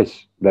like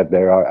this, that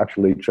they are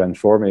actually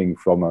transforming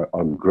from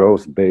a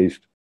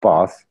growth-based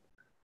path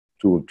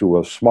to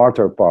a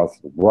smarter path,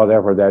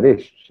 whatever that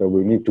is. So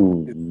we need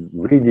to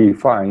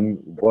redefine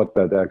what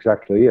that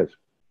exactly is.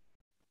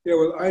 Yeah,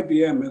 well,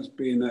 IBM has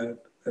been a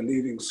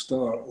leading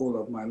star all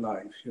of my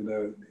life. You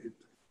know,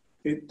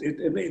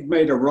 it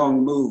made a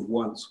wrong move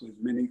once with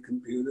mini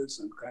computers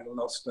and kind of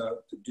lost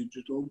out to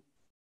digital,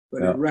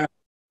 but it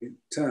rapidly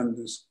turned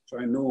this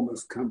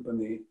ginormous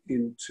company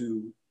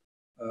into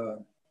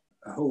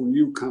a whole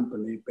new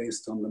company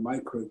based on the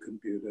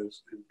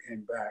microcomputers and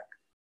came back.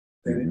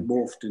 Then it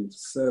morphed into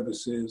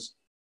services,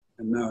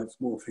 and now it's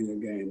morphing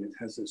again. It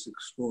has this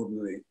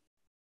extraordinary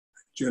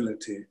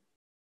agility,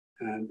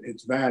 and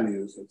its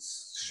values,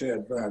 its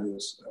shared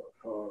values,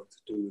 are to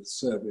do with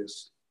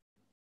service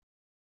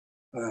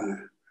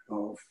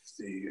of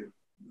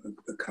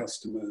the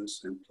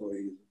customers,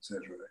 employees,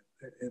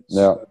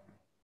 etc.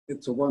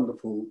 It's a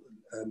wonderful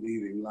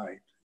leading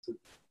light. It's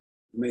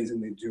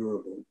amazingly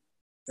durable.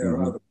 There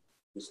are other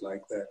things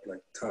like that,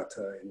 like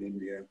Tata in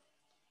India,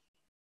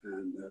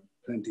 and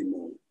plenty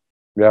more.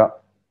 Yeah.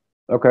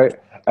 Okay.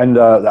 And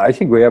I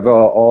think we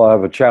all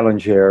have a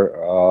challenge here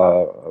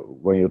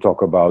when you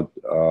talk about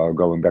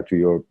going back to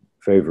your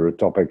favorite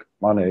topic,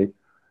 money.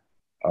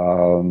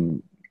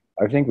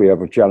 I think we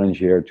have a challenge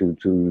here to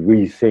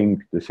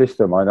rethink the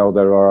system. I know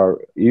there are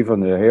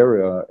even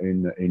here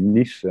in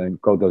Nice and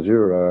Côte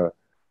d'Azur,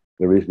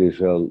 there is this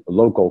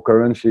local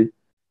currency.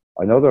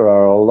 I know there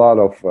are a lot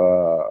of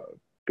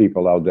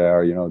people out there,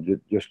 you know,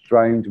 just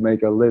trying to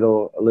make a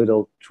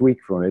little tweak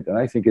from it. And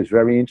I think it's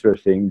very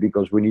interesting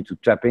because we need to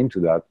tap into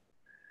that,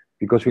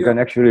 because we Yeah. can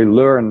actually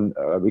learn.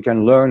 We can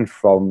learn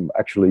from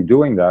actually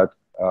doing that,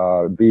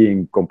 being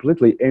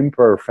completely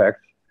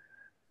imperfect,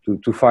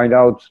 to find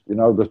out, you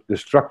know, the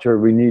structure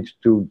we need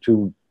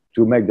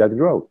to make that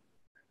grow,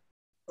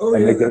 Oh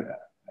and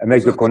yeah.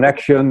 make the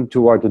connection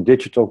toward the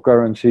digital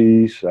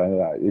currencies.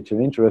 It's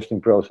an interesting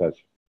process.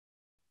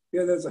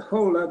 Yeah, there's a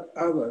whole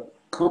other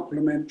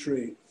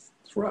complementary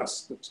thrust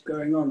that's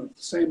going on at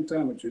the same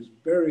time, which is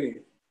very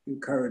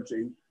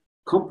encouraging.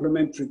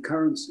 Complementary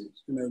currencies,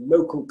 you know,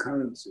 local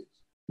currencies.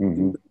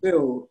 In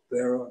Brazil,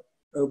 there are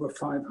over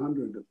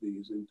 500 of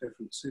these in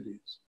different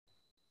cities.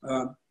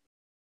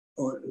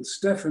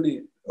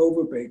 Stephanie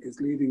Overbeek is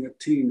leading a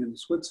team in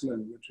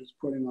Switzerland, which is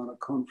putting on a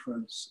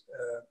conference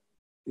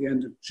the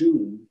end of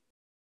June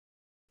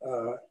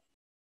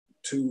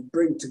to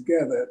bring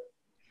together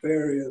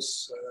various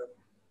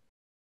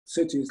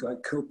cities like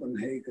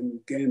Copenhagen,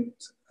 Ghent,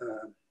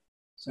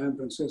 San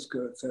Francisco,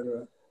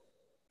 etc.,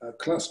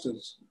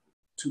 clusters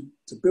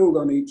to build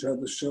on each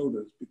other's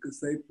shoulders, because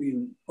they've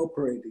been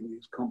operating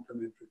these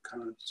complementary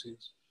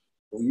currencies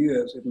for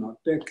years, if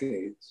not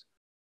decades,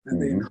 and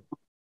they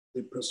enhance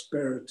the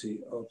prosperity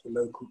of the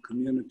local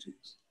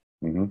communities.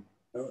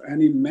 So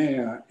any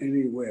mayor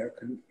anywhere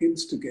can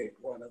instigate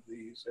one of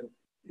these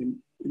and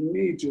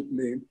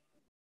immediately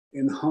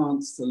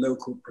enhance the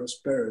local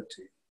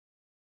prosperity.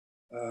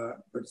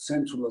 But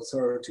central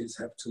authorities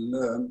have to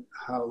learn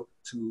how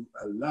to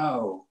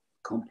allow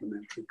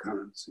complementary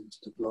currencies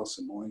to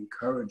blossom or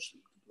encourage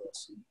them to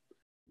blossom.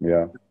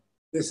 Yeah.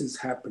 This is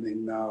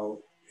happening now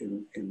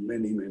in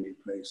many, many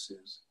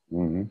places.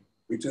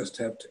 We just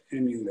have to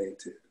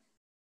emulate it.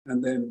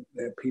 And then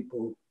there are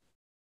people,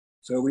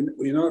 so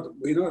we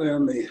not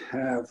only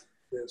have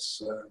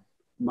this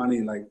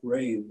money like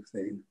rain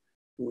thing,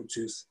 which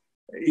is,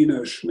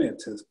 Ino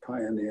Schmidt has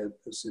pioneered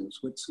this in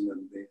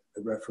Switzerland,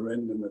 the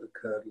referendum that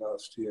occurred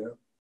last year,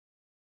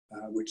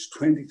 which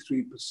 23%,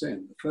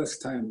 the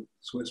first time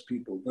Swiss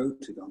people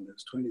voted on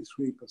this, 23%,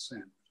 which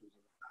was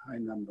a high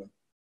number,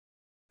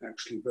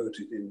 actually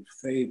voted in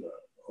favor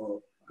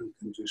of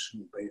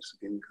unconditional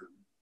basic income.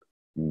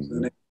 So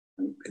the next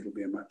time it'll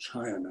be a much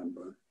higher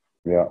number.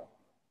 Yeah.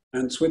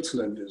 And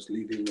Switzerland is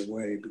leading the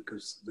way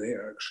because they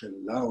are actually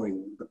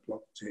allowing the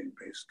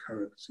blockchain-based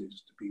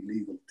currencies to be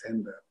legal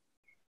tender.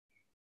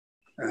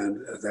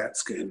 And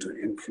that's going to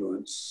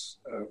influence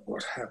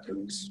what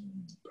happens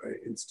by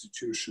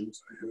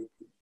institutions, I hope,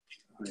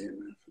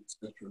 IMF,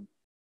 etc.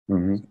 So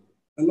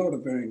a lot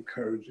of very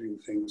encouraging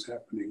things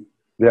happening.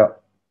 Yeah.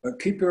 But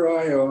keep your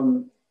eye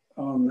on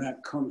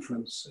that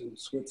conference in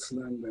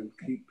Switzerland, and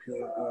keep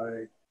your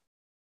eye,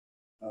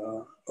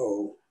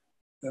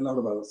 there are a lot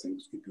of other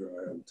things to keep your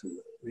eye on too.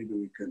 Maybe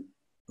we can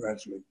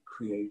gradually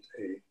create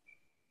a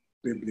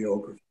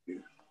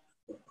bibliography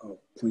of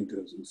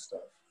pointers and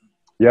stuff.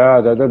 Yeah,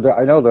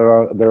 I know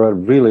there are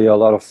really a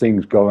lot of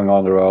things going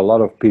on. There are a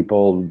lot of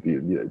people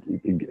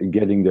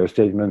getting their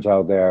statements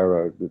out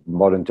there.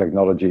 Modern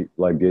technology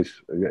like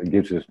this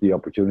gives us the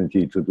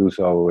opportunity to do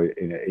so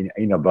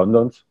in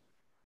abundance.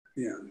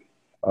 Yeah.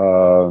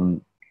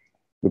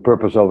 The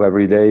purpose of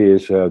every day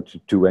is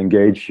to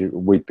engage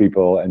with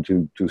people and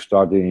to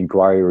start the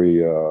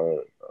inquiry.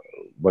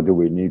 What do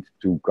we need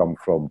to come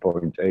from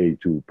point A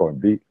to point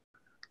B?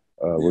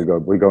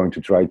 We're going to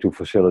try to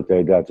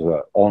facilitate that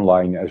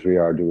online, as we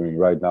are doing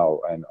right now,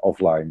 and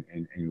offline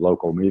in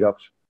local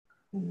meetups.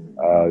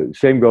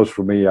 Same goes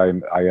for me. I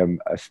am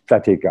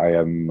ecstatic. I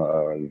am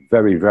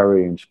very,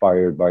 very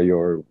inspired by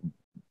you,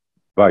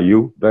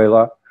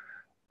 Béla.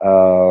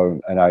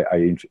 And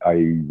I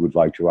would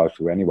like to ask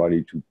to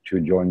anybody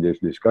to join this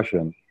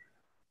discussion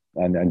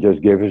and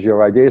just give us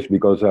your ideas,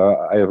 because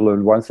I have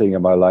learned one thing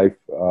in my life.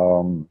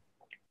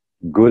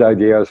 Good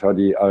ideas are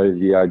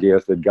the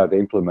ideas that get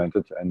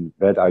implemented, and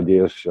bad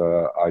ideas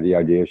are the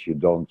ideas you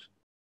don't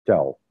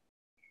tell.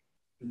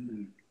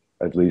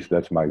 At least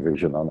that's my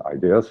vision on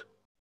ideas.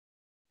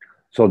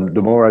 So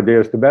the more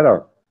ideas, the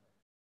better.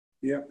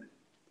 Yeah.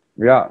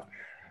 Yeah.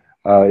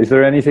 Is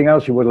there anything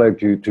else you would like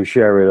to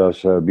share with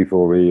us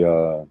before we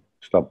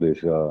stop this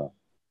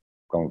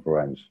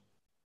conference?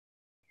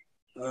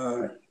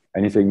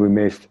 Anything we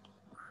missed?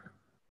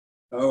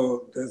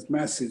 Oh, there's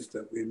masses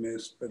that we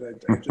missed, but I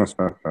just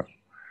encourage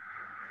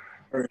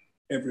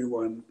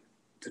everyone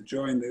to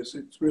join this.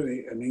 It's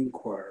really an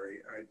inquiry.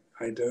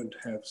 I don't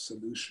have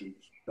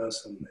solutions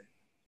personally.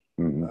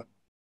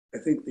 I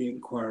think the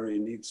inquiry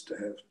needs to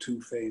have two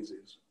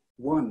phases.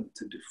 One,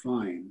 to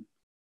define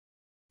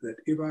that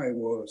if I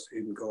was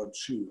in God's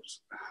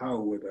shoes, how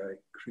would I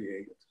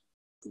create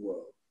the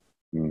world?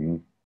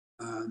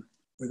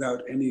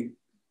 Without any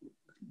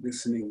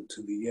listening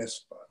to the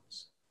yes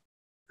buts.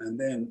 And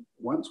then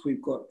once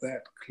we've got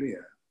that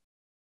clear,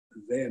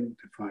 then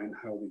define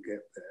how we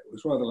get there. It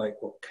was rather like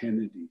what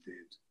Kennedy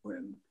did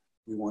when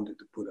we wanted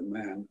to put a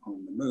man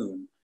on the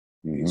moon.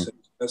 He said,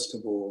 first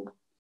of all,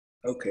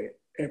 okay,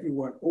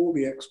 everyone, all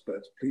the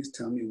experts, please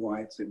tell me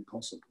why it's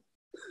impossible.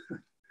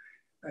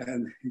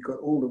 and he got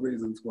all the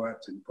reasons why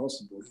it's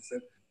impossible. He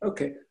said,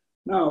 okay,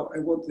 now I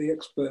want the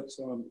experts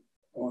on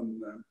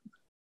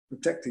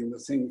protecting the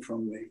thing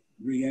from the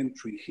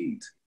re-entry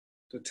heat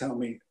to tell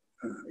me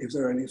if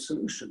there are any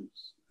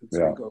solutions. And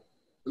so we got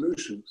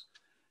solutions.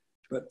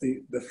 But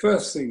the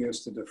first thing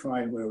is to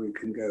define where we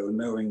can go,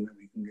 knowing that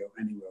we can go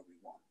anywhere we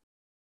want.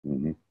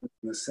 Mm-hmm.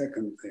 The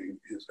second thing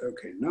is,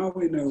 okay, now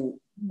we know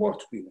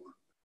what we want.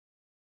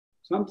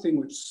 Something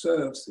which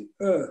serves the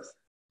earth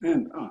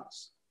and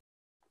us.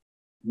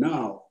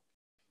 Now,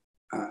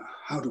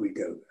 how do we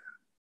go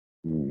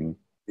there? Mm-hmm.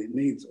 It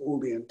needs all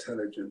the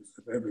intelligence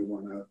of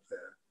everyone out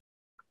there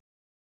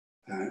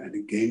and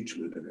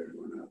engagement of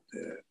everyone out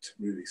there to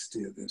really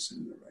steer this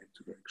in the right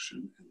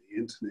direction. And the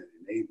internet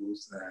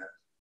enables that.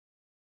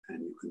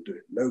 And you can do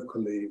it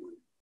locally, when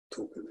you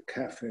talk in the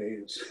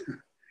cafes,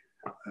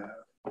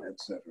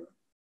 etc.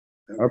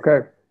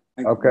 Okay,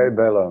 okay,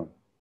 Béla.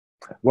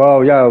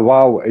 Well, yeah,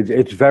 wow,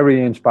 it's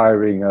very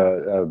inspiring,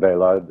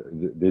 Béla,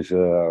 this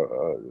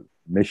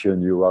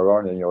mission you are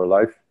on in your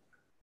life.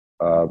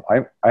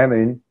 I'm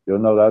in, you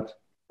know that.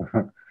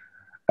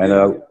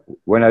 And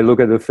when I look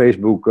at the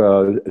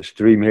Facebook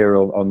stream here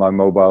on my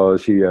mobile, I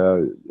see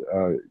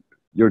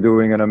you're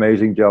doing an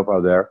amazing job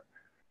out there.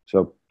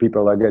 So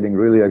people are getting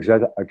really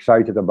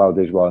excited about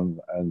this one.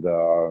 And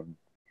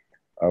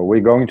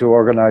we're going to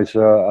organize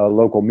a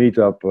local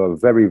meetup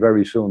very,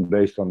 very soon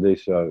based on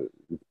this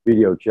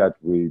video chat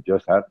we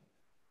just had.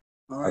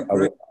 All right,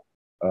 great.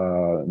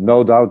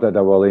 No doubt that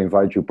I will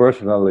invite you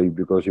personally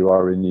because you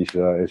are in this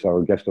as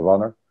our guest of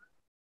honor.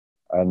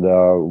 And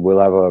we'll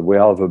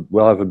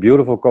have a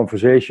beautiful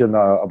conversation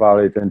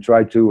about it and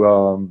try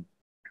to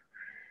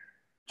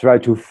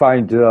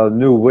find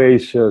new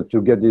ways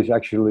to get this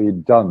actually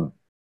done.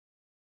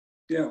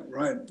 Yeah,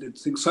 right.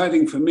 It's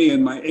exciting for me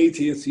in my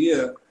 80th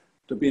year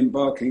to be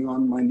embarking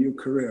on my new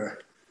career.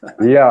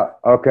 Yeah.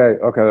 Okay.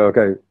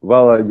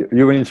 Well,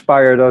 you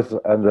inspired us,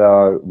 and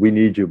we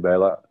need you,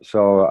 Béla.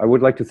 So I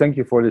would like to thank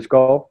you for this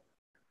call.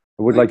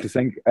 I would like to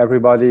thank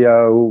everybody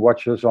who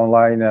watches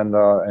online and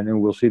who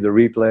will see the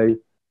replay.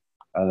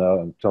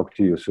 And talk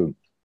to you soon.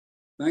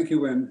 Thank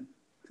you, Wim.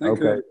 Thank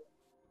you.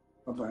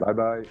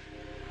 Bye-bye.